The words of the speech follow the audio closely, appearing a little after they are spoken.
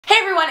Hey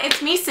everyone,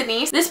 it's me,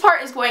 Sydney. This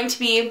part is going to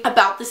be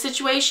about the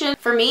situation.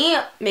 For me,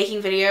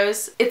 making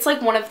videos, it's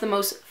like one of the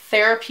most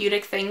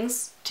therapeutic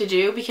things to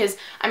do because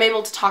I'm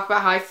able to talk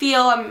about how I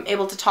feel, I'm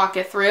able to talk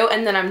it through,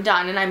 and then I'm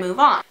done and I move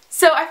on.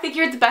 So I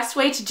figured the best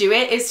way to do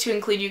it is to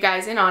include you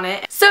guys in on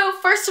it. So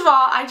first of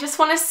all, I just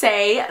want to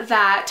say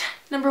that,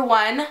 number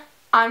one,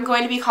 I'm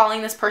going to be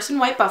calling this person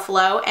White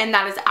Buffalo, and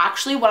that is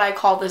actually what I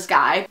call this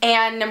guy.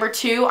 And number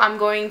two, I'm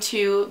going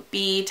to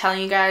be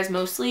telling you guys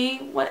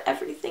mostly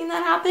everything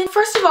that happened.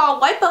 First of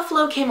all, White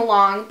Buffalo came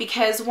along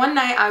because one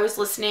night I was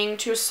listening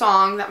to a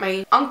song that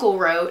my uncle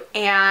wrote,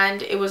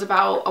 and it was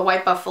about a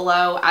white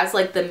buffalo as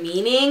like the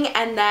meaning.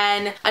 And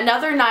then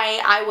another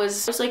night I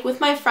was like with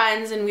my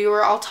friends and we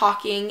were all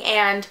talking,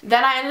 and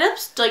then I ended up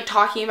like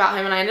talking about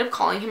him and I ended up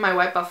calling him my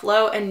white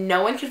buffalo, and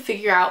no one could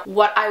figure out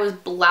what I was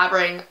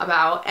blabbering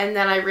about. And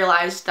then I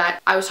realized that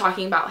I was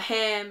talking about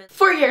him.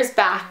 4 years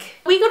back,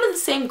 we go to the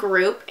same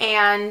group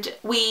and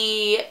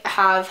we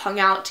have hung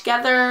out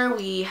together.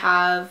 We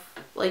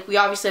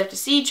obviously have to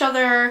see each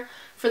other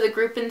for the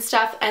group and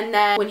stuff, and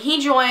then when he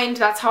joined,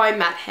 that's how I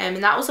met him,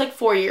 and that was like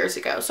 4 years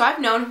ago, so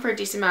I've known him for a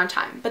decent amount of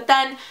time. But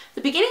then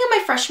the beginning of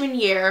my freshman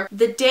year,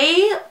 the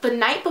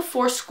night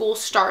before school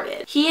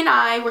started, he and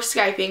I were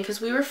Skyping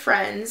because we were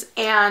friends,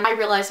 and I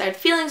realized I had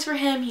feelings for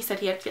him. He said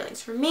he had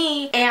feelings for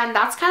me, and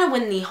that's kind of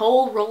when the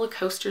whole roller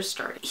coaster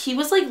started. He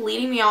was like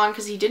leading me on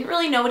because he didn't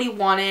really know what he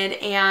wanted,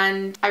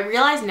 and I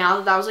realize now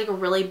that that was like a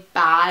really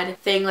bad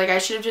thing. Like I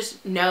should have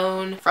just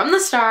known from the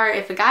start,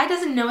 if a guy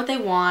doesn't know what they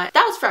want.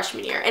 That was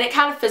freshman year, and it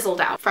kind of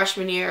fizzled out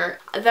freshman year.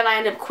 Then I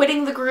ended up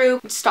quitting the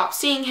group, stopped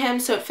seeing him,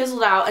 so it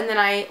fizzled out, and then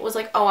I was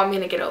like, oh, I'm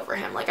gonna get over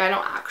him. Like I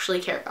don't actually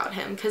care about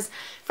him, because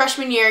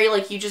freshman year,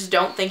 like you just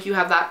don't think you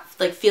have that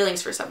like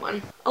feelings for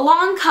someone.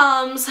 Along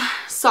comes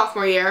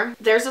sophomore year.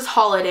 There's this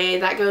holiday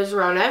that goes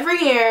around every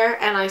year,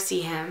 and I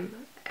see him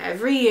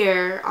every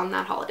year on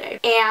that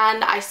holiday.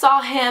 And I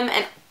saw him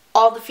and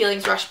all the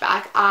feelings rushed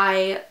back.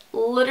 I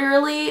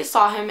literally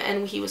saw him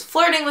and he was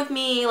flirting with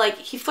me. Like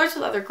he flirts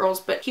with other girls,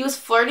 but he was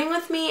flirting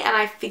with me, and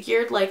I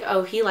figured like,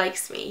 oh, he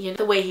likes me, you know,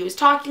 the way he was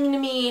talking to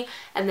me.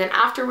 And then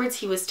afterwards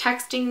he was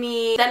texting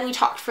me. Then we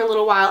talked for a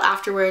little while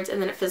afterwards,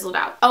 and then it fizzled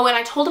out. Oh, and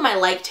I told him I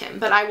liked him,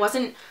 but I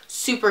wasn't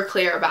super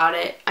clear about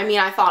it. I mean,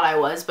 I thought I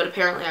was, but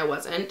apparently I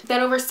wasn't.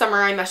 Then over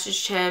summer I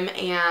messaged him,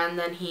 and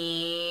then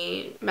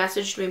he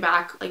messaged me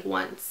back like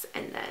once,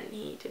 and then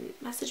he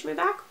didn't message me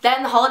back.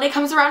 Then the holiday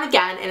comes around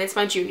again, and it's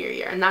my junior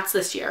year, and that's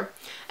this year.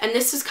 And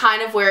this is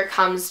kind of where it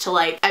comes to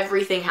like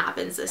everything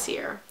happens this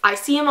year. I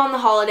see him on the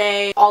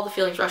holiday, all the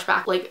feelings rush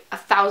back, like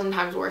 1,000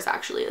 times worse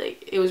actually.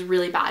 Like it was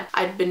really bad.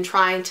 I'd been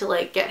trying to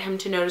like get him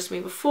to notice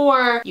me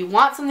before. You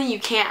want something you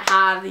can't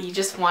have, you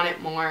just want it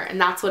more, and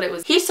that's what it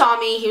was. He saw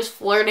me, he was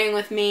flirting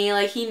with me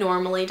like he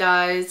normally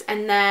does,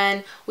 and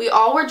then we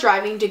all were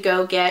driving to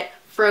go get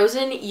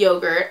frozen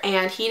yogurt,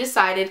 and he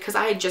decided, because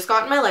I had just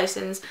gotten my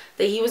license,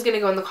 that he was gonna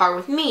go in the car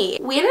with me.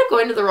 We ended up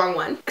going to the wrong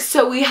one,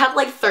 so we had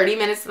like 30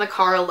 minutes in the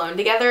car alone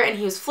together, and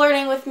he was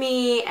flirting with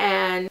me,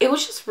 and it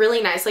was just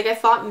really nice. Like I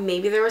thought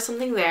maybe there was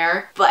something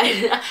there, but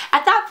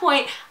at that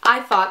point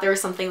I thought there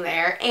was something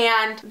there.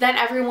 And then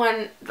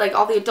everyone, like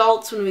all the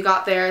adults, when we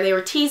got there, they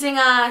were teasing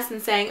us and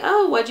saying,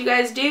 oh, what'd you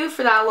guys do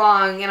for that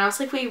long? And I was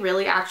like, we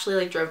really actually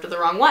like drove to the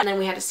wrong one. And then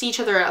we had to see each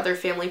other at other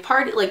family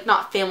parties, like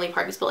not family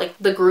parties, but like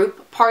the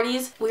group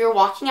parties. We were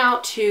walking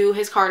out to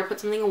his car to put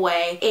something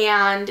away,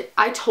 and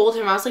I told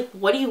him, I was like,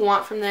 what do you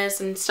want from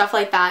this and stuff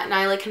like that. And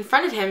I like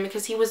confronted him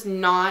because he was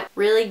not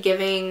really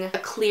giving a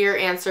clear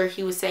answer.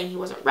 He was saying he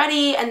wasn't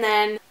ready, and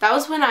then that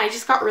was when I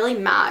just got really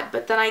mad.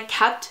 But then I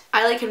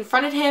like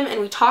confronted him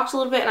and we talked a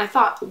little bit, and I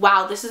thought,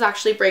 wow, this is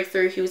actually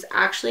breakthrough. He was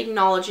actually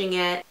acknowledging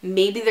it.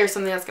 Maybe there's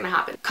something that's gonna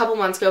happen. A couple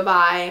months go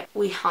by,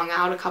 we hung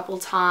out a couple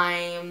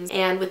times,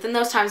 and within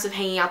those times of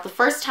hanging out, the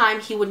first time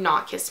he would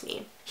not kiss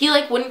me. He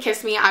like wouldn't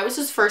kiss me. I was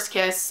his first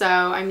kiss, so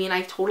I mean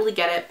I totally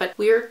get it, but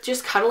we were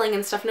just cuddling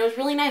and stuff, and it was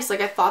really nice. Like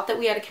I thought that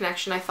we had a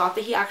connection. I thought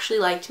that he actually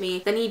liked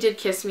me. Then he did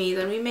kiss me,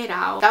 then we made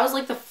out. That was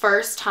like the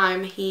first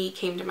time he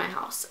came to my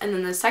house, and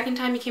then the second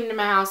time he came to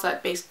my house,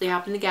 that basically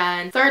happened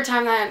again. Third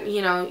time, that,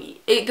 you know,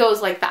 it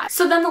goes like that.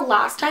 So then the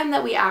last time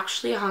that we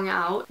actually hung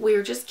out, we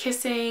were just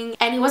kissing,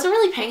 and he wasn't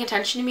really paying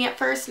attention to me at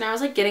first, and I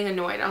was like getting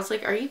annoyed. I was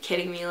like, are you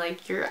kidding me?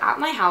 Like you're at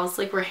my house,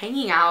 like we're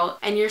hanging out,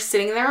 and you're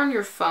sitting there on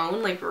your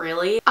phone, like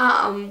really?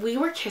 We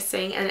were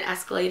kissing, and it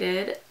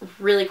escalated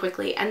really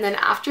quickly, and then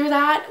after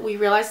that we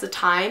realized the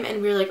time,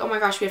 and we were like, oh my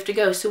gosh, we have to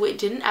go. So it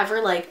didn't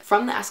ever, like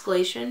from the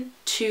escalation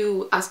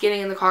to us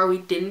getting in the car, we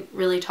didn't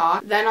really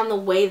talk. Then on the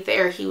way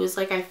there, he was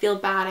like, I feel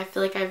bad, I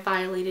feel like I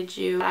violated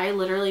you. I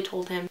literally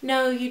told him,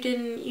 no, you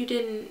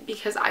didn't,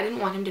 because I didn't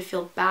want him to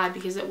feel bad,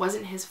 because it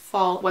wasn't his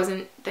fault. It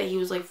wasn't that he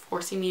was like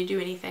forcing me to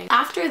do anything.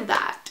 After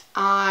that,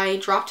 I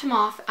dropped him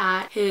off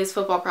at his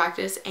football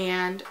practice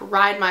and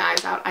cried my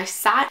eyes out. I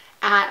sat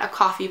at a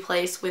coffee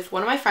place with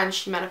one of my friends.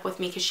 She met up with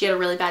me because she had a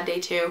really bad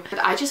day too. But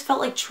I just felt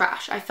like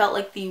trash. I felt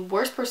like the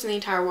worst person in the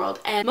entire world.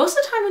 And most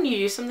of the time when you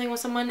do something with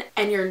someone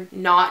and you're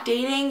not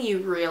dating, you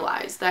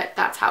realize that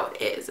that's how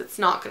it is. It's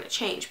not going to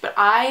change. But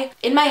I,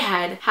 in my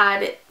head,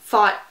 had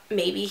thought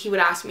maybe he would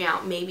ask me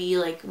out, maybe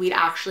like we'd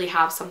actually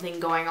have something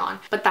going on.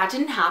 But that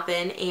didn't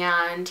happen,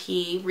 and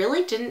he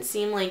really didn't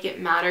seem like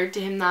it mattered to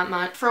him that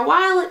much. For a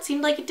while it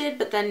seemed like it did,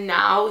 but then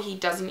now he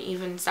doesn't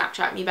even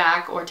Snapchat me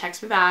back or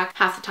text me back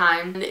half the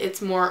time.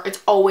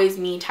 It's always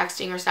me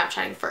texting or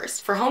Snapchatting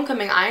first. For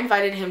homecoming, I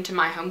invited him to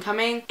my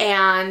homecoming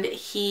and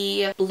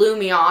he blew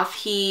me off.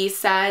 He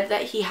said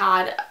that he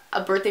had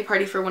a birthday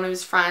party for one of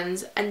his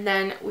friends, and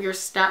then we were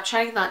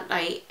Snapchatting that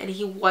night and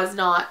he was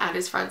not at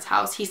his friend's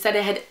house. He said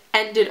it had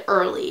ended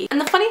early.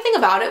 And the funny thing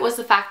about it was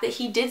the fact that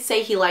he did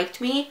say he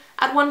liked me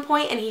at one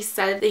point, and he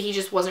said that he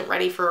just wasn't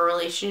ready for a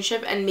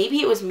relationship, and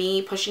maybe it was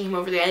me pushing him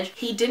over the edge.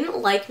 He didn't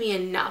like me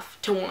enough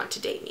to want to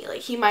date me.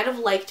 Like, he might have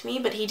liked me,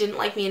 but he didn't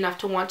like me enough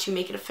to want to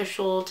make it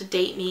official to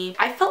date me.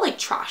 I felt like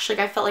trash. Like,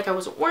 I felt like I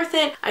wasn't worth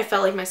it. I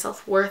felt like my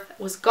self-worth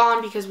was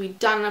gone because we'd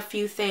done a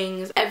few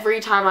things.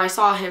 Every time I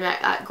saw him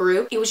at that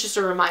group, it was just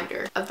a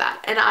reminder of that.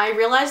 And I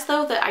realized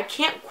though that I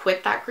can't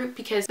quit that group,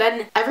 because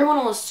then everyone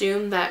will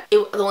assume that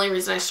the only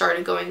reason I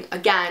started going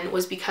again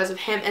was because of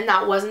him, and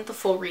that wasn't the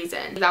full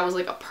reason. That was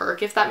like a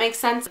perk, if that makes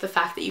sense. The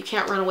fact that you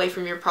can't run away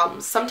from your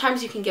problems.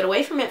 Sometimes you can get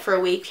away from it for a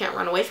week, can't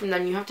run away from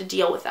them, you have to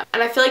deal with them.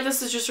 And I feel like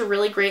this is just a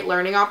really great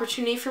learning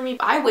opportunity for me.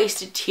 I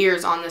wasted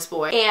tears on this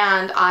boy,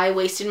 and I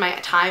wasted my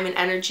time and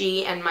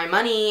energy and my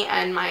money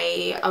and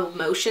my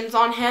emotions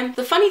on him.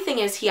 The funny thing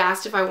is, he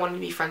asked if I wanted to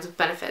be friends with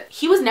benefits.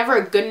 He was never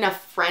a good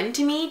enough friend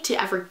to me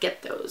to ever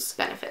get those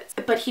benefits,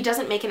 but he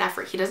doesn't make an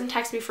effort. He doesn't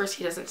text me first,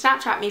 he doesn't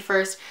Snapchat me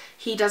first,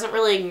 he doesn't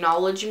really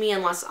acknowledge me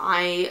unless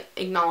I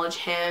acknowledge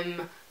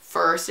him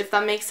first, if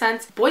that makes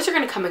sense. Boys are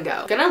gonna come and go.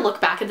 I'm gonna look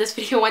back at this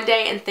video one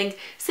day and think,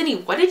 Sidney,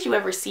 what did you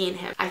ever see in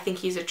him? I think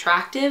he's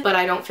attractive, but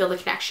I don't feel the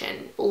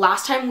connection.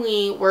 Last time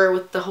we were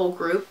with the whole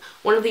group,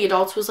 one of the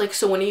adults was like,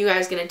 so when are you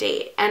guys gonna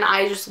date? And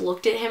I just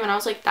looked at him and I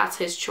was like, that's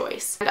his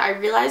choice. And I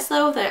realized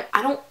though that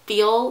I don't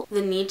feel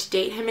the need to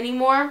date him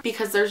anymore,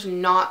 because there's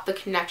not the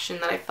connection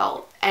that I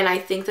felt. And I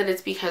think that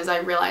it's because I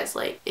realized,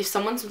 like, if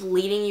someone's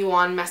leading you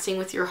on, messing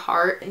with your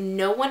heart,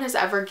 no one has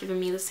ever given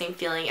me the same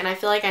feeling. And I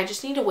feel like I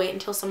just need to wait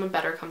until someone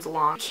better comes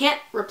along. You can't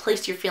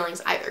replace your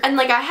feelings either. And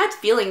like, I had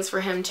feelings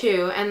for him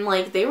too, and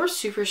like, they were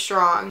super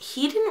strong.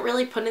 He didn't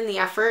really put in the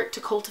effort to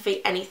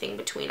cultivate anything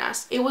between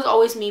us. It was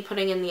always me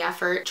putting in the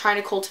effort,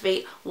 trying to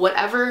cultivate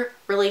whatever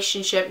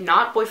relationship,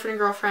 not boyfriend and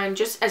girlfriend,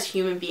 just as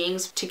human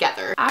beings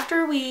together.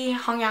 After we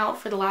hung out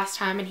for the last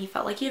time and he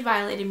felt like he had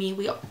violated me,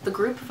 the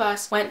group of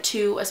us went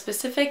to a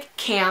specific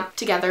camp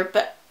together,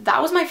 but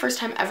that was my first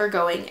time ever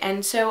going,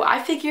 and so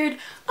I figured,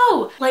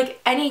 oh, like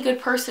any good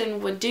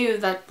person would do,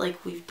 that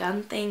like, we've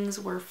done things,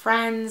 we're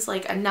friends,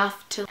 like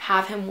enough to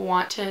have him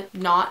want to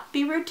not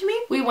be rude to me.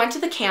 We went to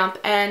the camp,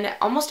 and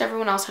almost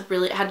everyone else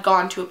had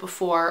gone to it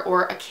before,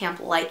 or a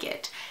camp like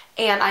it.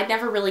 And I'd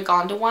never really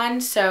gone to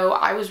one, so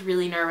I was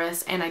really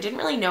nervous and I didn't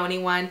really know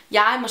anyone.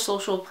 Yeah, I'm a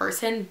social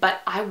person,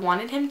 but I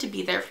wanted him to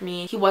be there for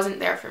me. He wasn't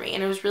there for me,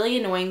 and it was really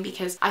annoying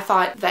because I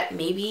thought that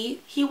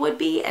maybe he would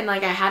be, and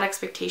like, I had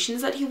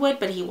expectations that he would,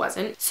 but he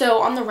wasn't. So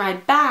on the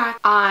ride back,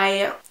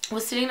 I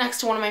was sitting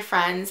next to one of my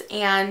friends,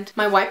 and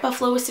my white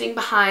buffalo was sitting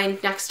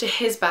behind next to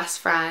his best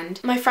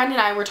friend. My friend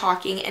and I were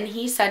talking, and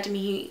he said to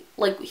me,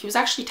 like, he was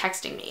actually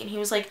texting me, and he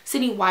was like,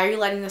 Sidney, why are you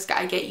letting this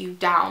guy get you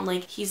down?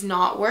 Like, he's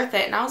not worth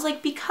it. And I was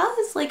like,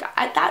 because like,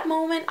 at that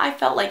moment I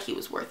felt like he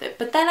was worth it,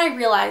 but then I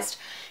realized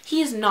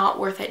he is not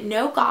worth it.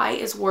 No guy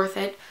is worth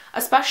it,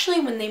 especially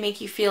when they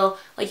make you feel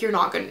like you're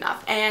not good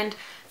enough. And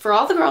for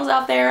all the girls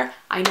out there,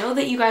 I know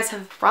that you guys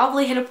have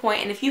probably hit a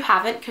point, and if you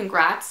haven't,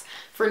 congrats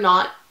for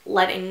not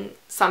letting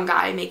some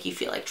guy make you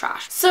feel like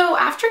trash. So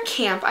after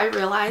camp, I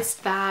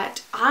realized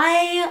that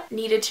I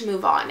needed to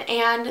move on,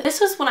 and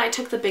this was when I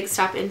took the big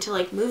step into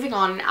like moving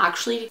on and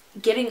actually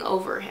getting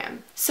over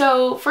him.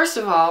 So first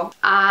of all,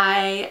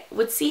 I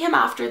would see him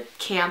after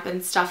camp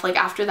and stuff. Like,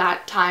 after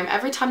that time,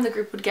 every time the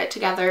group would get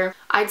together,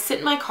 I'd sit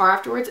in my car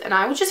afterwards and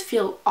I would just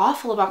feel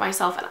awful about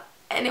myself,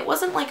 and it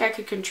wasn't like I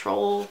could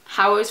control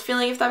how I was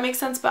feeling, if that makes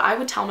sense, but I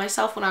would tell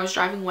myself when I was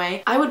driving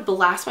away, I would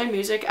blast my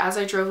music as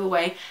I drove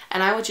away,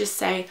 and I would just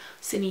say,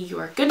 Sidney, you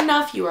are good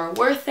enough, you are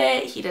worth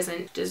it, he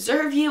doesn't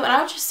deserve you. And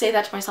I would just say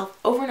that to myself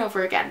over and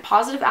over again.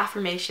 Positive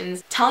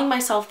affirmations, telling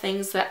myself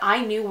things that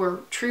I knew were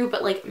true,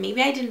 but like,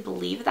 maybe I didn't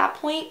believe at that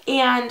point.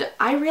 And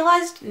I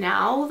realized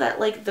now that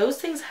like,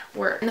 those things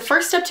work. And the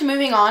first step to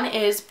moving on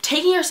is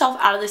taking yourself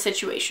out of the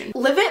situation.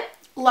 Live it,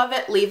 love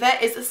it, leave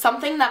it is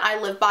something that I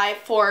live by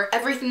for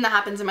everything that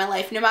happens in my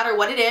life. No matter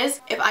what it is,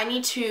 if I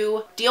need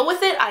to deal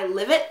with it, I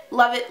live it,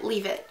 love it,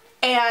 leave it.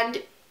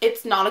 And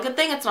it's not a good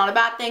thing, it's not a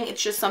bad thing,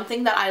 it's just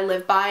something that I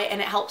live by,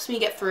 and it helps me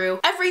get through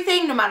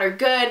everything, no matter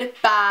good,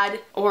 bad,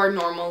 or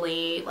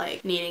normally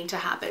like needing to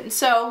happen.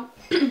 So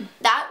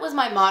that was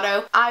my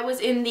motto. I was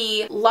in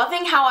the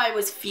loving how I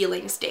was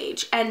feeling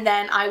stage, and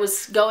then I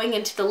was going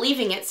into the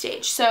leaving it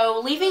stage.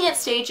 So leaving it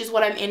stage is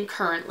what I'm in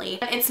currently.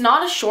 It's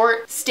not a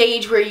short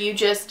stage where you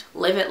just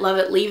live it, love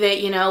it, leave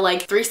it, you know,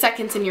 like 3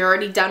 seconds and you're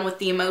already done with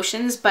the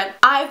emotions, but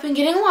I've been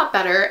getting a lot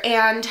better.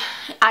 And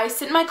I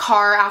sit in my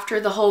car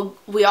after the whole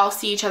we all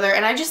see each each other,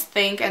 and I just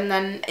think, and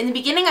then in the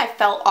beginning I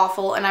felt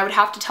awful, and I would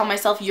have to tell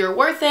myself, you're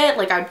worth it,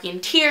 like I'd be in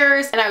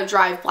tears, and I would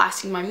drive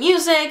blasting my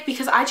music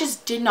because I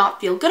just did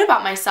not feel good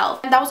about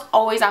myself. And that was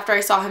always after I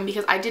saw him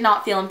because I did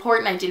not feel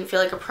important, I didn't feel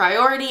like a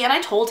priority, and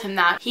I told him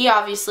that. He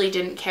obviously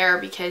didn't care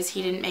because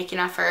he didn't make an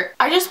effort.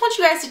 I just want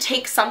you guys to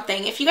take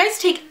something. If you guys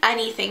take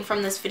anything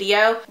from this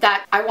video,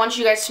 that I want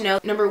you guys to know,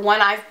 number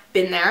one, I've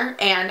been there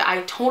and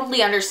I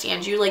totally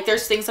understand you. Like,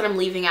 there's things that I'm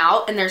leaving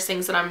out and there's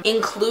things that I'm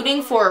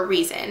including for a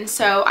reason.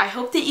 So I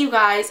hope that you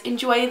guys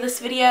enjoy this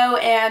video,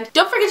 and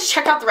don't forget to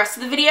check out the rest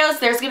of the videos.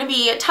 There's gonna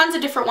be tons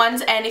of different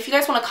ones, and if you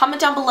guys want to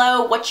comment down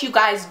below what you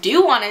guys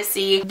do want to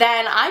see,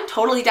 then I'm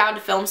totally down to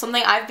film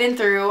something. I've been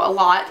through a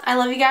lot. I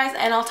love you guys,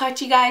 and I'll talk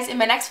to you guys in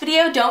my next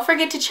video. Don't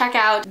forget to check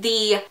out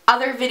the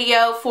other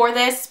video for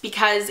this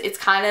because it's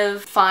kind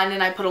of fun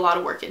and I put a lot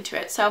of work into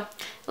it. So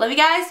love you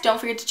guys. Don't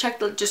forget to check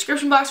the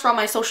description box for all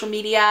my social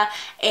media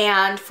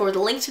and for the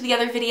link to the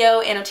other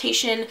video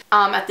annotation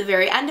at the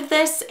very end of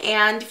this.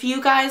 And if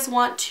you guys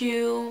want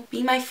to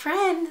be my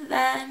friend,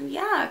 then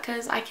yeah,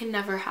 because I can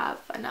never have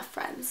enough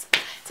friends.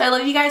 So I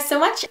love you guys so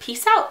much.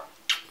 Peace out.